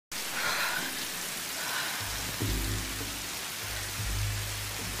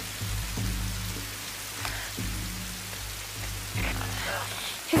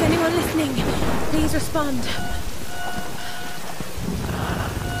anyone listening, please respond.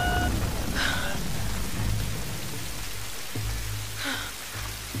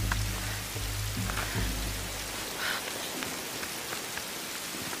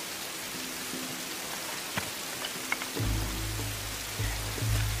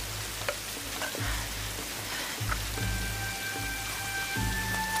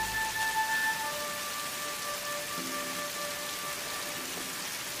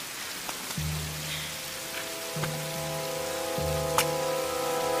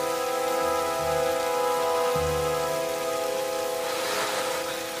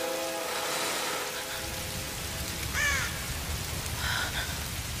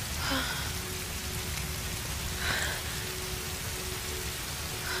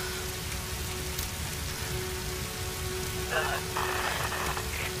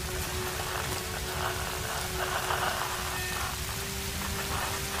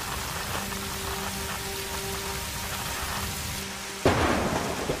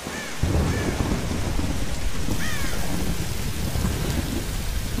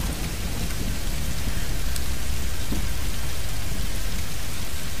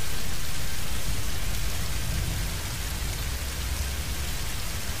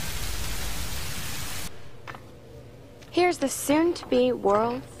 Here's the soon-to-be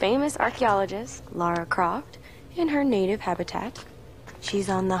world-famous archaeologist, Lara Croft, in her native habitat. She's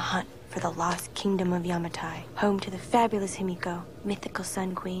on the hunt for the lost kingdom of Yamatai, home to the fabulous Himiko, mythical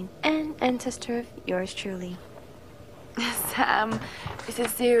Sun Queen, and ancestor of yours truly. Sam, this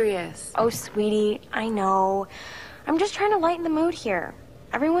is serious. Oh, sweetie, I know. I'm just trying to lighten the mood here.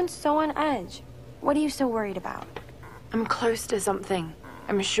 Everyone's so on edge. What are you so worried about? I'm close to something.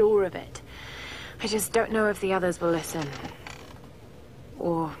 I'm sure of it. I just don't know if the others will listen.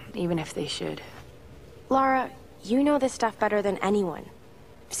 Or even if they should. Lara, you know this stuff better than anyone.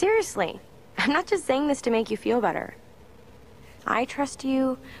 Seriously, I'm not just saying this to make you feel better. I trust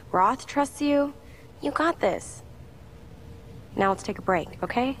you, Roth trusts you. You got this. Now let's take a break,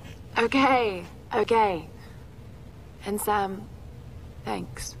 okay? Okay. And Sam,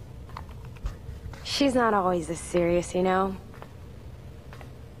 thanks. She's not always this serious, you know?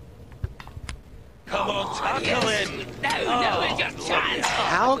 Come on, tackle it! No, it's your chance!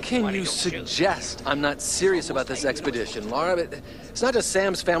 How can you suggest I'm not serious about this expedition, Lara? It's not just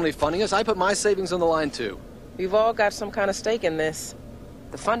Sam's family funding us. I put my savings on the line, too. We've all got some kind of stake in this.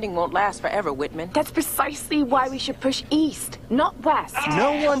 The funding won't last forever, Whitman. That's precisely why we should push east, not west.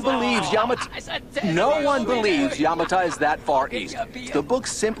 No one believes Yamatai is that far east. The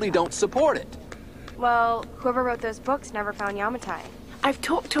books simply don't support it. Well, whoever wrote those books never found Yamatai. I've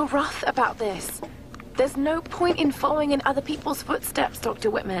talked to Roth about this. There's no point in following in other people's footsteps, Dr.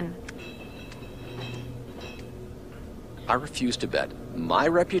 Whitman. I refuse to bet my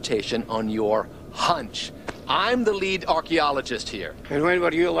reputation on your hunch. I'm the lead archaeologist here. And when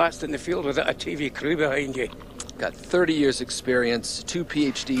were you last in the field without a TV crew behind you? Got 30 years experience, 2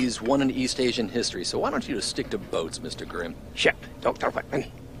 PhDs, 1 in East Asian history, so why don't you just stick to boats, Mr. Grimm? Ship, Dr. Whitman.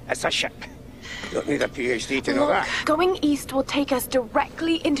 It's a ship. You don't need a PhD to know Look, that. going east will take us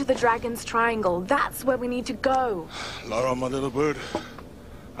directly into the Dragon's Triangle. That's where we need to go. Lara, my little bird.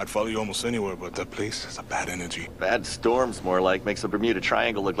 I'd follow you almost anywhere, but that place has a bad energy. Bad storms, more like. Makes the Bermuda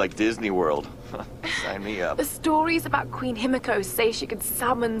Triangle look like Disney World. Sign me up. The stories about Queen Himiko say she could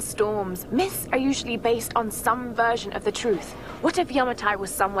summon storms. Myths are usually based on some version of the truth. What if Yamatai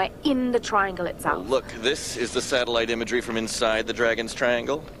was somewhere in the triangle itself? Well, look, this is the satellite imagery from inside the Dragon's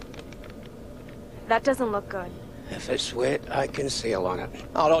Triangle. That doesn't look good. If it's wet, I can sail on it.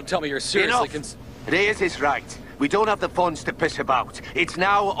 Oh, don't tell me you're seriously Reyes is right. We don't have the funds to piss about. It's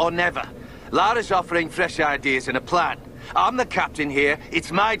now or never. Lara's offering fresh ideas and a plan. I'm the captain here.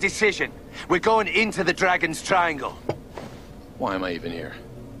 It's my decision. We're going into the Dragon's Triangle. Why am I even here?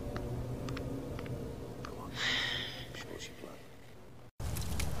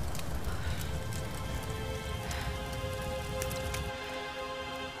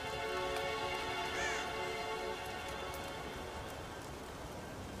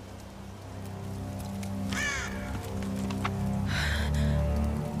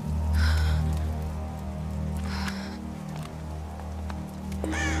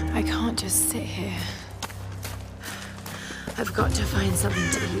 I can't just sit here. I've got to find something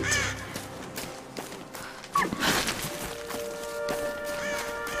to eat.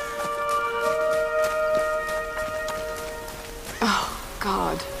 Oh,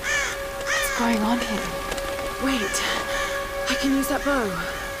 God. What's going on here? Wait. I can use that bow.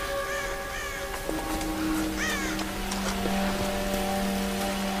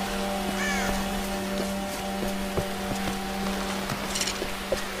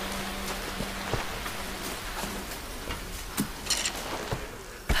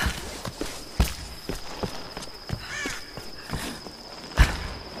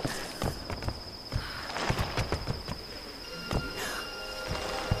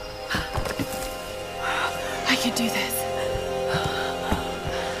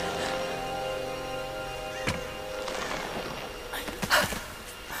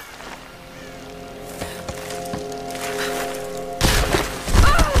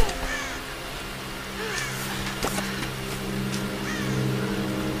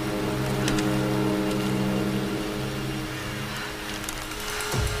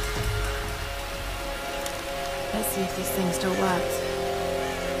 still works.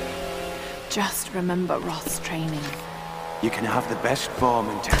 Just remember Roth's training. You can have the best form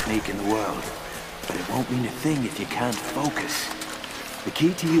and technique in the world, but it won't mean a thing if you can't focus. The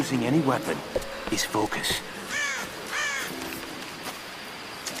key to using any weapon is focus.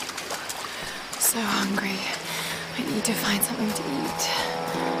 So hungry. I need to find something to eat.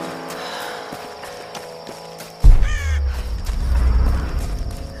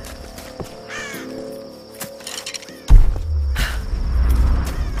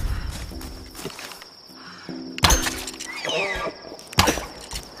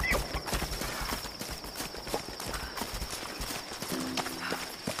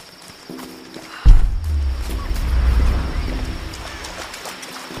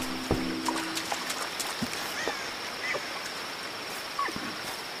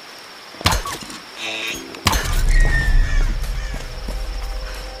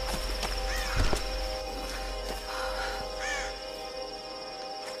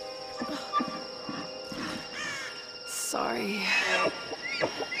 Sorry.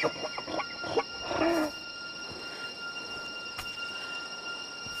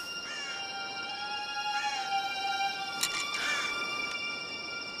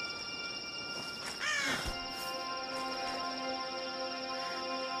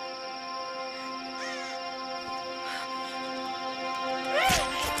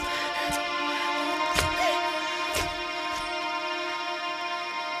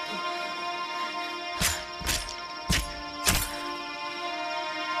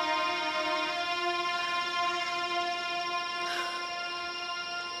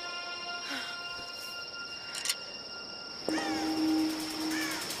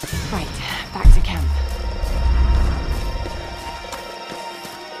 Right, back to camp.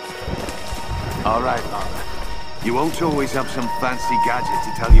 All right, Lara. You won't always have some fancy gadget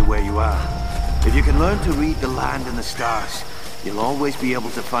to tell you where you are. If you can learn to read the land and the stars, you'll always be able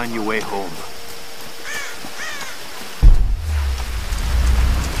to find your way home.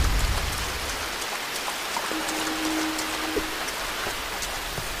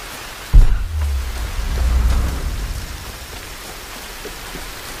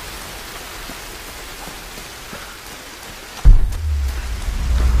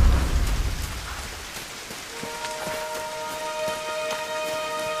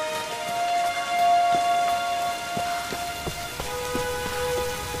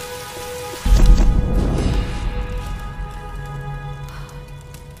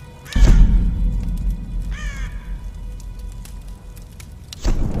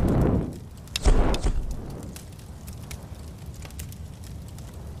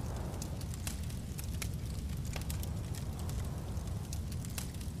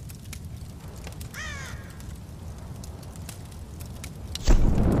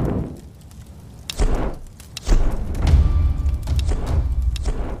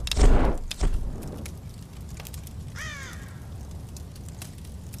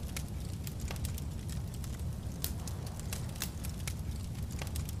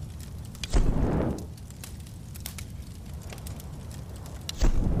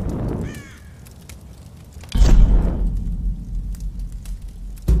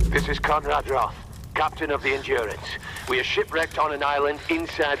 This is Conrad Roth, captain of the Endurance. We are shipwrecked on an island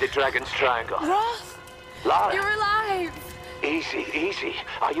inside the Dragon's Triangle. Roth! Lara! You're alive! Easy, easy.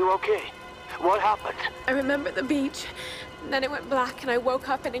 Are you okay? What happened? I remember the beach, and then it went black and I woke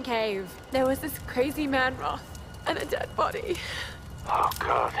up in a cave. There was this crazy man, Roth, and a dead body. Oh,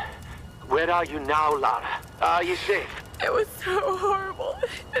 God. Where are you now, Lara? Are you safe? It was so horrible.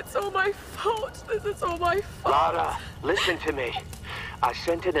 It's all my fault. This is all my fault. Lara, listen to me. I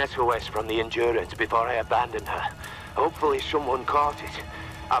sent an SOS from the Endurance before I abandoned her. Hopefully someone caught it.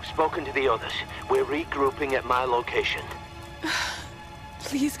 I've spoken to the others. We're regrouping at my location.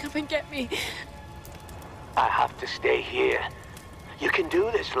 Please come and get me. I have to stay here. You can do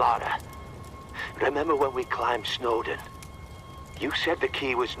this, Lara. Remember when we climbed Snowden? You said the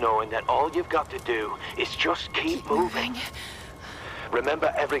key was knowing that all you've got to do is just keep moving.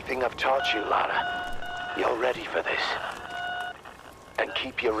 Remember everything I've taught you, Lara. You're ready for this. And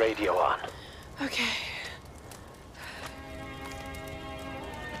keep your radio on. Okay.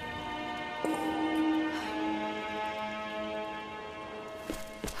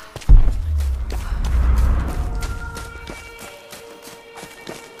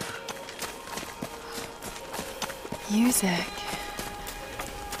 Music.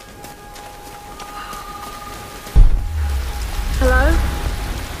 Hello?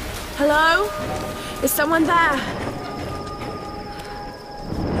 Hello? Is someone there?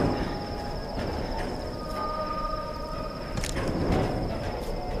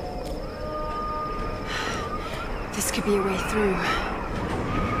 This This could be a way through.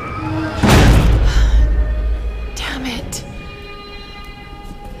 Damn it.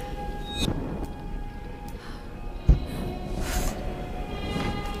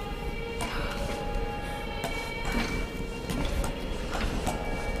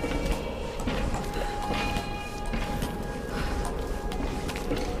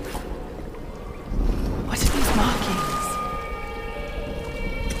 What are these markings?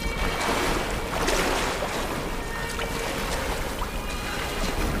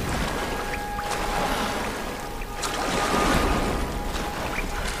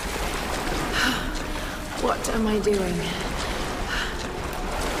 What am I doing?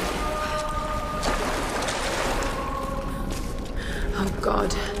 Oh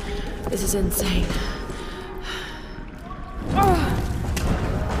God, this is insane.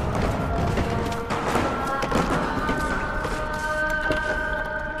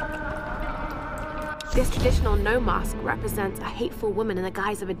 This traditional no mask represents a hateful woman in the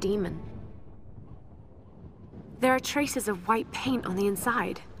guise of a demon. There are traces of white paint on the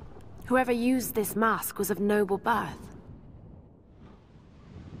inside. Whoever used this mask was of noble birth.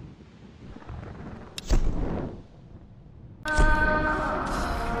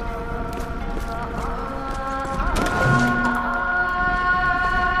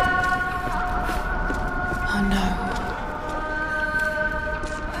 Oh no.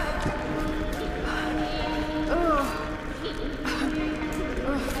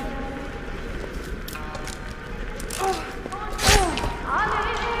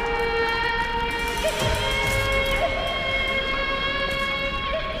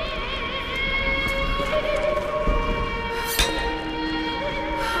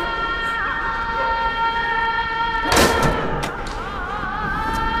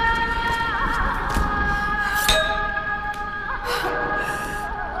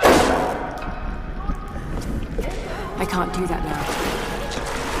 I can't do that now.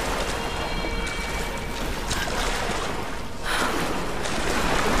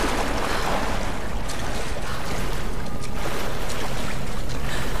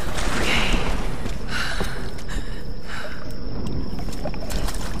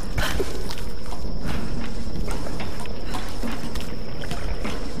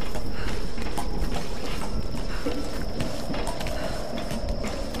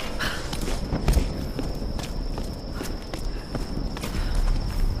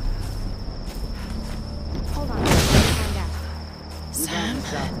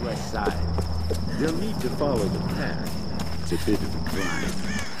 Southwest side. They'll need to follow the path. It's a bit of a climb.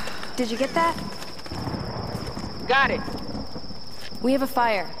 Did you get that? Got it. We have a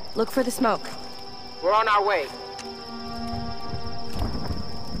fire. Look for the smoke. We're on our way.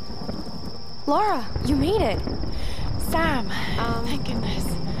 Laura, you made it. Sam, thank goodness.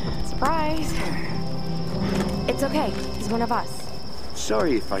 Surprise. It's okay. He's one of us.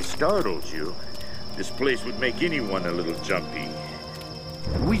 Sorry if I startled you. This place would make anyone a little jumpy.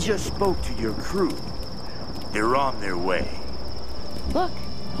 We just spoke to your crew. They're on their way. Look,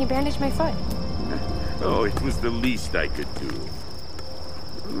 he bandaged my foot. Oh, it was the least I could do.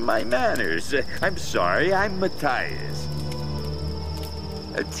 My manners. I'm sorry, I'm Matthias.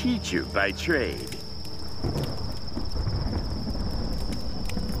 A teacher by trade.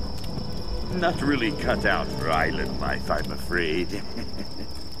 Not really cut out for island life, I'm afraid.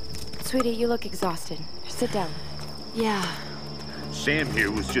 Sweetie, you look exhausted. Sit down. Yeah. Sam here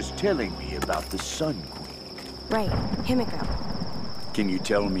was just telling me about the Sun Queen. Right, Himiko. Can you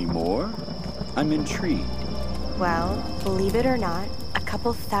tell me more? I'm intrigued. Well, believe it or not, a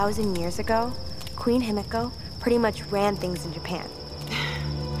couple thousand years ago, Queen Himiko pretty much ran things in Japan.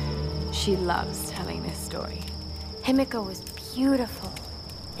 She loves telling this story. Himiko was beautiful,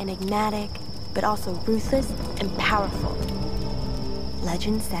 enigmatic, but also ruthless and powerful.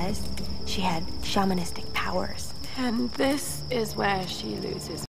 Legend says she had shamanistic powers. And this is where she loses